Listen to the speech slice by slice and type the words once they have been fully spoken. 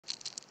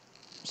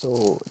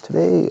So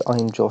today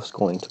I'm just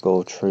going to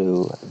go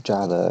through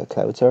Java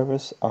Cloud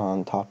Service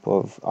on top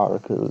of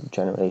Oracle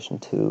Generation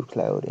 2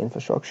 Cloud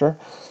Infrastructure.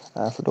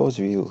 For those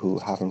of you who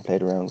haven't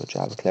played around with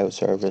Java Cloud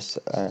Service,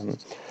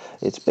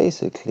 it's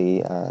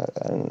basically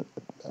an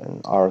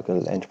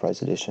Oracle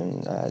Enterprise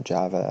Edition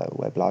Java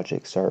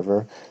Weblogic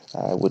server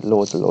with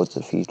loads and loads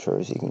of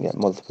features. You can get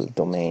multiple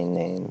domain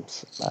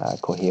names,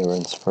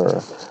 coherence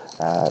for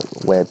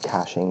web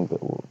caching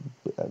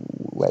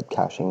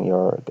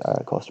your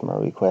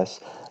customer requests.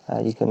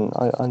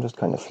 I'm just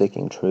kind of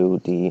flicking through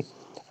the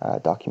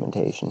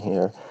documentation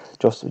here,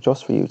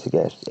 just for you to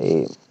get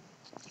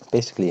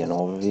basically an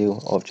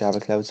overview of Java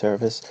Cloud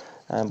Service.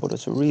 But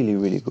it's a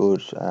really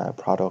good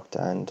product,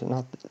 and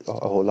not a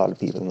whole lot of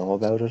people know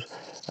about it.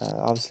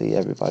 Obviously,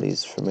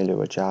 everybody's familiar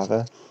with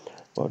Java,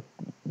 but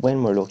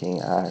when we're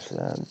looking at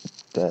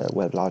the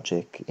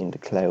WebLogic in the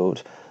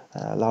cloud,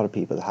 a lot of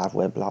people have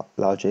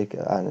WebLogic,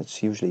 and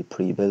it's usually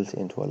pre-built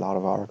into a lot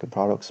of Oracle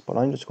products, but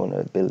I'm just going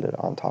to build it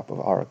on top of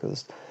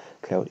Oracle's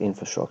cloud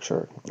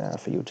infrastructure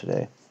for you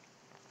today.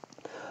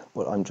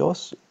 But I'm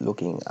just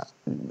looking at,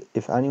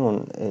 if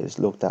anyone has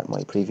looked at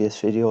my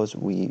previous videos,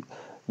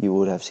 you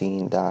would have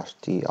seen that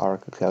the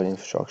Oracle Cloud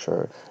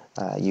Infrastructure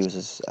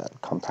uses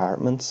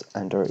compartments,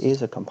 and there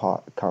is a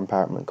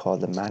compartment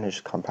called the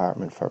Managed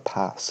Compartment for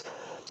PaaS,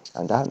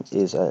 and that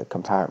is a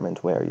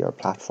compartment where your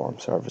platform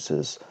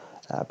services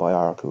by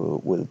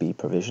Oracle will be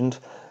provisioned.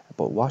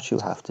 But what you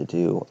have to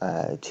do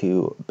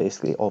to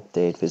basically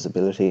update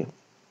visibility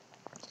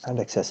and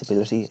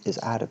accessibility is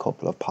add a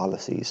couple of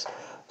policies.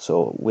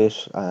 So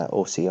with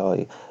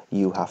OCI,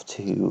 you have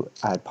to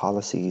add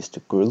policies to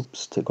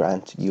groups to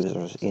grant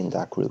users in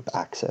that group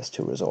access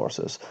to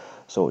resources.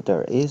 So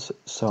there is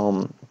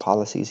some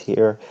policies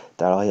here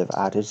that I have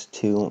added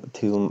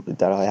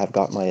that I have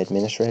got my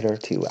administrator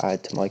to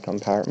add to my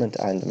compartment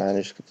and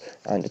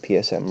the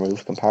PSM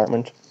root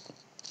compartment.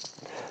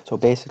 So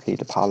basically,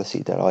 the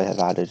policy that I have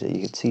added,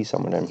 you can see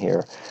some of them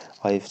here.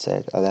 I've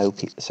said allow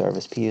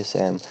service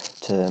PSM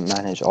to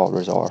manage all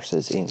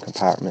resources in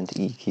compartment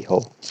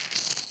eKeyHub.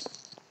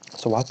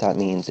 So what that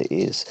means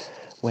is,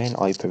 when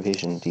I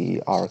provision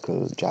the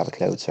Oracle Java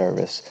Cloud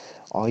Service,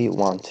 I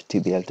want to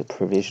be able to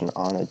provision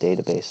on a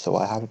database. So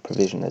I have a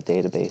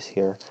database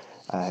here.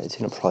 It's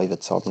in a private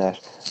subnet,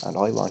 and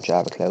I want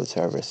Java Cloud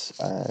Service,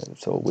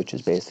 which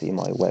is basically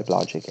my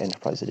WebLogic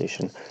Enterprise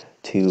Edition,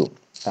 to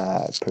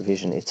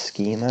provision its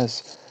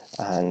schemas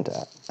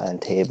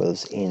and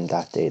tables in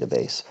that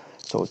database.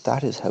 So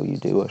that is how you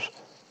do it.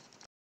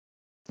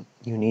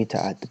 You need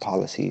to add the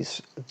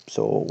policies,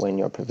 so when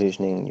you're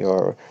provisioning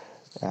your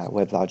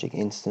WebLogic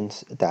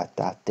instance, that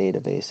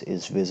database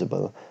is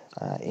visible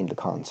in the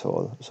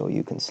console, so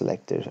you can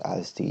select it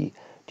as the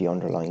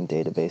underlying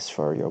database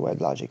for your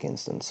WebLogic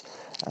instance.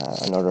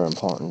 Another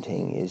important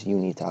thing is you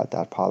need to add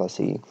that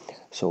policy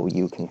so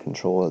you can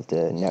control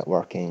the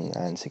networking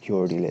and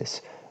security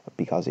lists,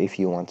 because if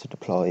you want to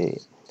deploy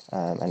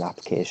an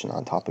application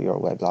on top of your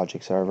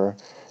WebLogic server,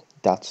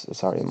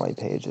 sorry, my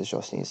page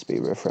just needs to be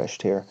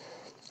refreshed here.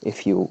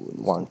 If you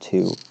want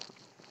to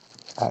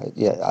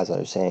as I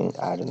was saying,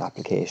 add an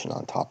application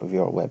on top of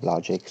your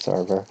WebLogic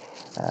server,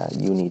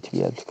 you need to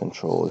be able to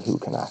control who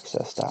can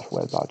access that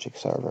WebLogic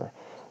server,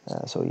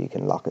 so you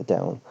can lock it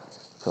down.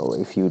 So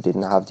if you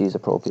didn't have these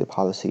appropriate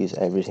policies,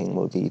 everything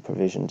will be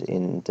provisioned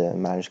in the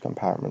Managed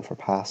Compartment for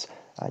PaaS,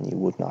 and you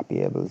would not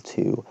be able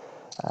to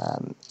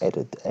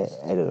edit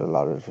a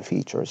lot of the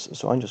features.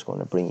 So I'm just going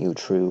to bring you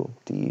through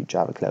the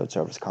Java Cloud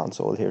Service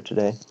console here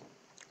today.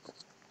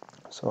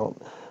 So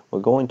we're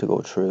going to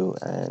go through,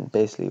 and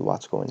basically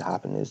what's going to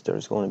happen is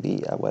there's going to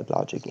be a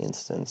WebLogic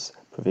instance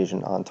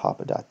provision on top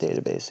of that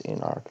database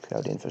in our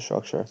cloud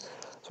infrastructure.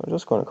 So I'm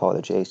just going to call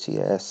it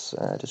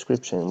JCS,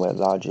 description,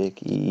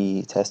 WebLogic,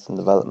 EE, test and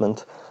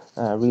development.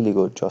 Really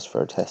good just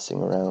for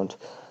testing around.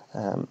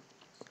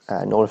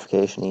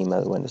 Notification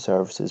email when the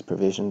service is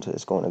provisioned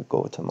is going to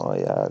go to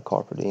my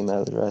corporate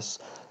email address.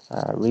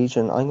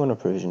 Region, I'm going to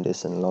provision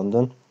this in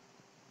London.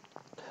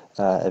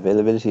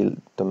 Availability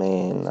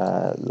domain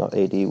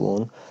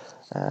AD1.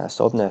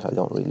 Subnet, I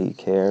don't really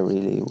care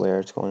where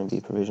it's going to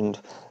be provisioned.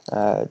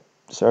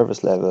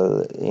 Service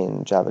level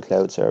in Java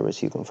Cloud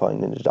Service you can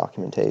find in the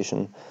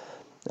documentation.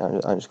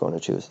 I'm just going to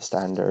choose the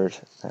standard.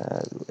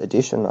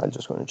 Edition, I'm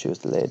just going to choose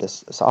the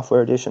latest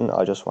software edition.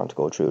 I just want to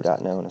go through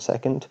that now in a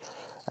second.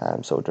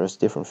 So there's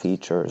different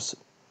features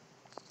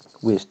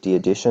with the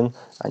edition,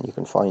 and you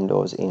can find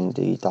those in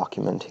the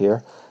document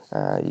here.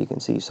 You can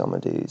see some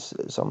of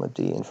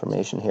the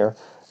information here.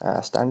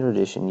 Standard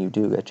edition, you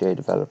do get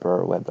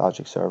JDeveloper,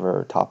 WebLogic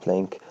Server, Top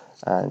Link,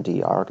 and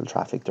the Oracle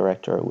Traffic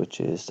Director, which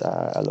is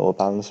a load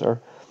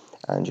balancer,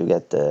 and you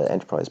get the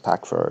Enterprise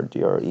Pack for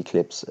your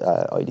Eclipse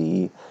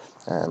IDE.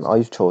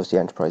 I've chose the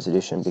Enterprise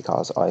Edition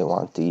because I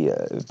want the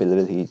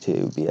ability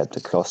to be able to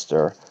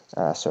cluster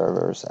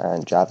servers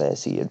and Java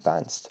SE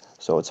Advanced,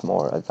 so it's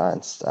more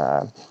advanced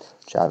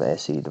Java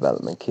SE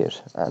development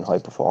kit and high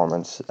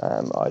performance.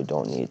 I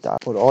don't need that.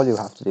 But all you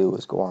have to do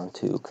is go on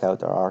to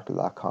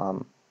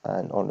cloud.oracle.com,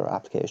 and under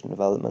application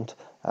development,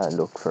 and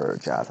look for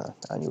Java,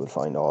 and you will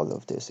find all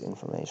of this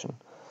information.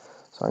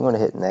 So I'm going to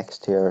hit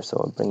next here, so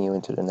I'll bring you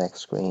into the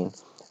next screen.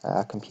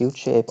 Compute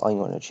shape, I'm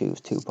going to choose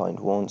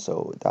 2.1,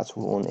 so that's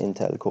one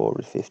Intel core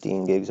with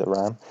 15 gigs of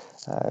RAM.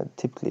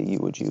 Typically you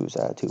would use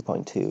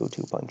 2.2,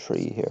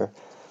 2.3 here,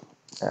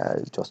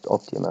 just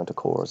up the amount of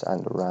cores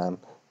and the RAM.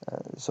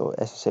 So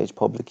SSH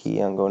public key,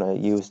 I'm going to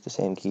use the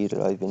same key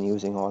that I've been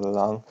using all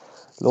along.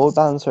 Load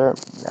balancer,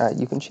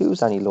 you can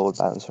choose any load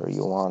balancer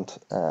you want,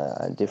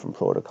 and different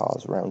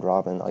protocols, round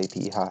robin,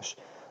 IP hash,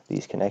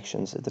 these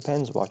connections. It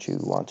depends what you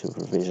want to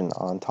provision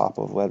on top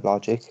of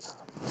Weblogic.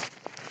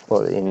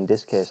 But in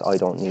this case, I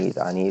don't need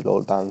any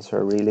load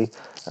balancer really,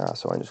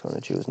 so I'm just going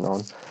to choose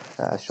none.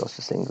 It's just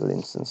a single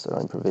instance that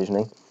I'm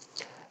provisioning.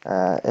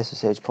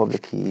 SSH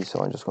public key, so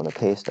I'm just going to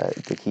paste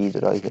the key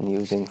that I've been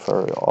using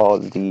for all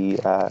the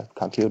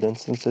compute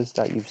instances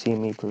that you've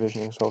seen me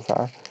provisioning so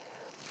far.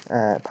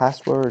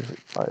 Password,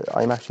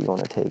 I'm actually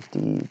going to take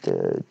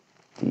the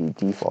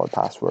default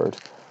password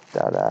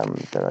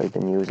that I've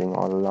been using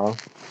all along,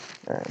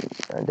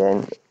 and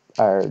then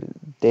our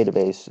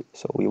database,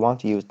 so we want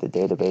to use the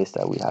database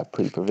that we have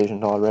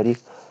pre-provisioned already,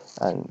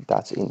 and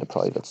that's in the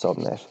private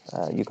subnet.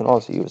 You can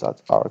also use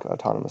Oracle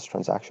Autonomous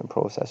Transaction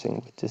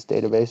Processing with this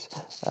database,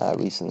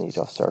 recently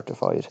just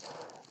certified.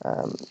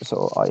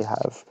 So I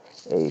have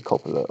a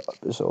couple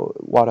of, so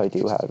what I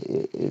do have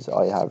is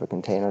I have a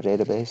container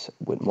database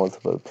with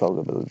multiple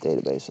pluggable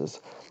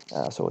databases,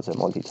 so it's a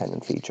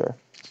multi-tenant feature.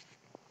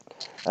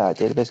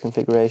 Database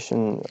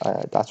configuration,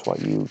 that's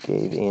what you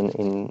gave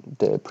in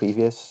the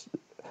previous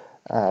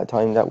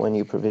time that when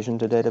you provisioned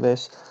the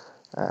database.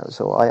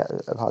 So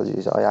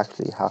apologies, I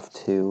actually have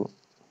to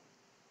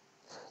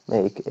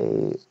make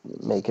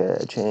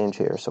a change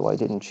here. So I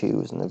didn't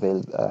choose an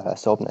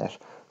subnet,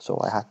 so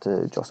I had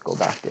to just go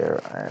back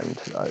there, and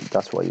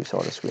that's why you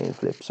saw the screen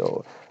flip.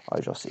 So I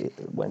just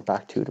went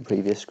back to the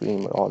previous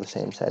screen with all the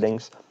same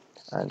settings,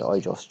 and I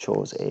just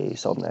chose a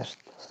subnet.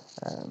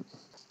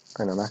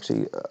 And I'm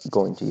actually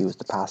going to use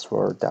the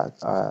password that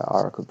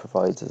Oracle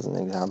provides as an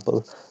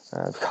example,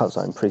 because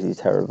I'm pretty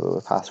terrible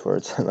with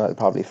passwords and I'll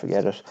probably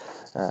forget it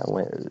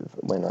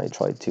when I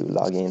try to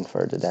log in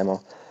for the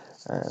demo.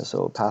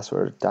 So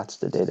password, that's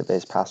the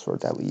database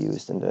password that we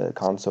used in the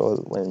console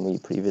when we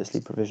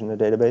previously provisioned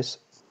the database.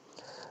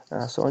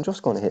 So I'm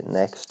just going to hit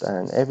next,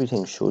 and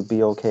everything should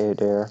be okay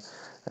there.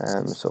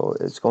 So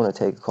it's going to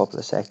take a couple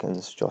of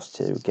seconds just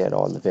to get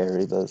all the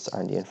variables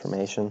and the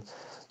information.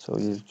 So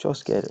you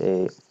just get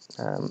a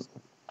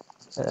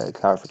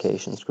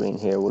clarification screen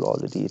here with all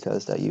the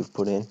details that you've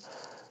put in.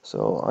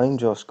 So I'm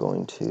just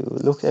going to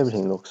look,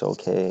 everything looks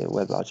okay.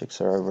 WebLogic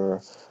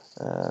server,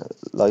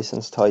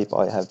 license type,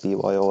 I have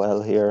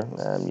BYOL here.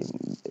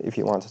 If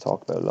you want to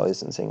talk about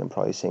licensing and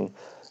pricing,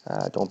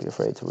 don't be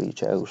afraid to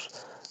reach out.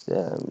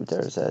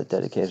 There's a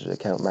dedicated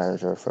account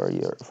manager for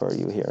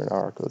you here in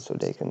Oracle, so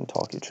they can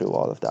talk you through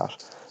all of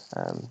that.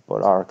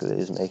 But Oracle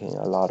is making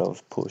a lot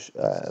of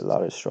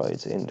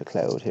strides in the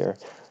cloud here.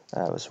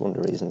 It's one of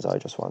the reasons I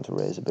just want to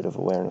raise a bit of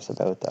awareness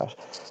about that.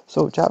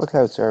 So Java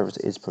Cloud Service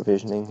is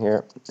provisioning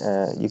here.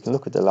 You can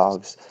look at the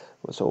logs.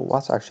 So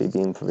what's actually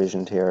being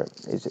provisioned here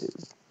is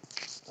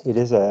it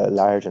is a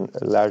large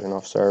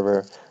enough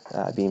server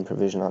being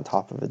provisioned on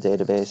top of a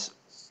database.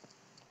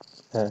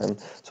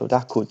 So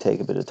that could take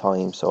a bit of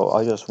time. So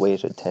I just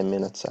waited 10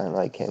 minutes and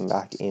I came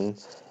back in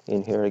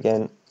here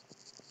again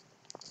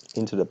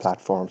into the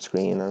platform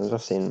screen, and I'm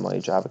just in my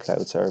Java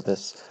Cloud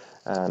Service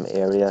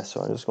area.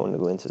 So I'm just going to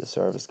go into the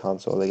service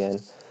console again.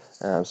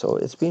 So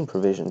it's been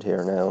provisioned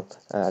here now.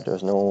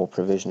 There's no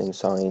provisioning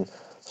sign,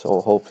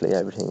 so hopefully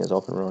everything is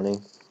up and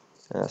running.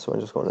 So I'm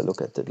just going to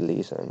look at the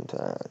delete and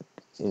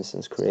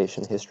instance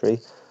creation history.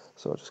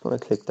 So I'm just going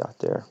to click that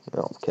there.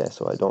 Okay,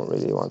 so I don't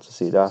really want to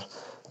see that.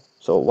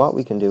 So what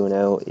we can do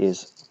now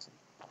is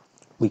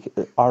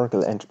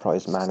Oracle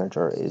Enterprise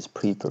Manager is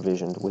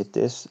pre-provisioned with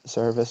this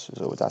service,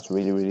 so that's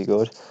really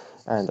good.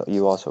 And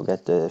you also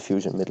get the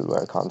Fusion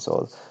middleware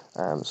console.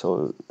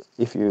 So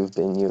if you've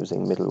been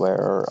using middleware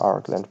or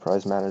Oracle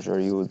Enterprise Manager,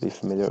 you will be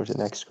familiar with the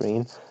next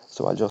screen.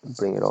 So I'll just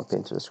bring it up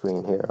into the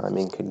screen here. I'm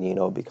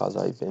incognito because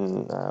I've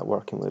been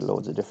working with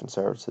loads of different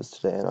services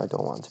today, and I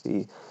don't want to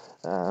be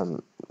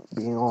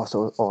being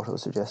also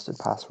auto-suggested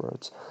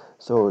passwords.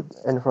 So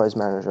Enterprise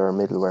Manager,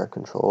 middleware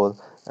control.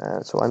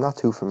 So I'm not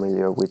too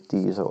familiar with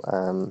these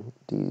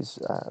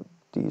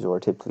are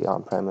typically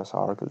on-premise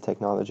Oracle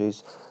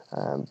technologies.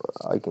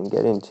 I can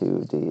get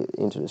into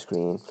the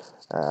screen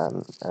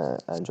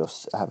and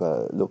just have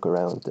a look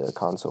around the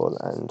console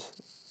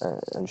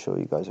and show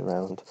you guys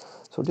around.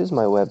 So this is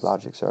my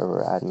WebLogic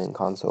server admin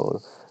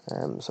console.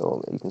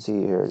 So you can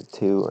see here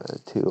two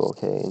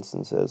OK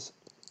instances.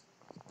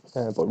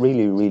 But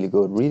really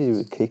good,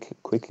 really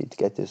quickly to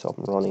get this up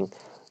and running.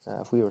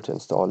 If we were to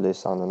install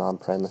this on an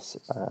on-premise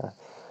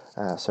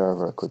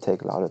server, it could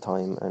take a lot of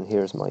time. And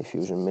here's my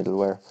Fusion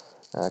middleware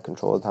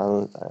control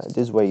panel. This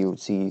is where you would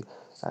see,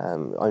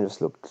 I'm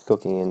just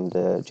looking in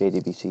the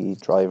JDBC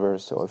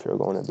drivers. So if you're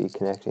going to be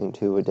connecting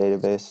to a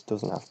database, it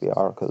doesn't have to be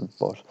Oracle,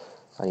 but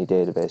any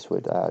database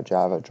with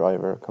Java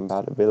driver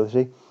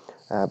compatibility.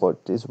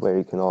 but this is where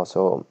you can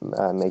also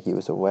make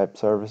use of web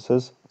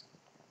services.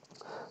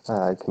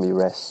 It can be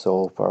REST,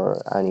 SOAP,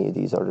 or any of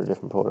these other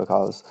different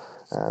protocols.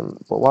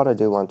 But what I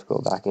do want to go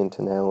back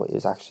into now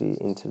is actually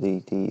into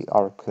the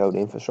Oracle Cloud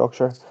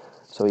Infrastructure,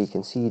 so you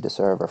can see the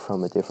server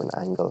from a different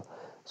angle.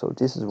 So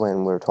this is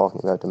when we're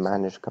talking about the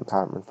managed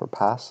compartment for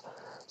PaaS.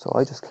 So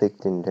I just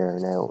clicked in there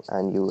now,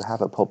 and you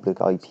have a public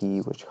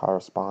IP which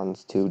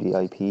corresponds to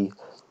the IP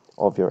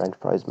of your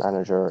enterprise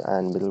manager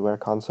and middleware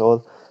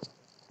console.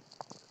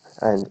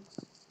 And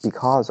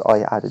because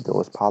I added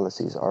those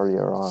policies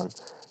earlier on,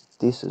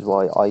 this is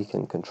why I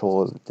can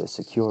control the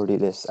security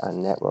list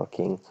and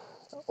networking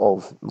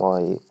of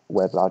my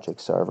Weblogic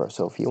server.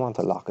 So if you want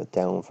to lock it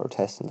down for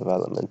test and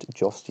development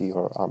just to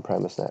your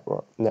on-premise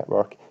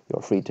network,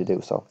 you're free to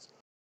do so.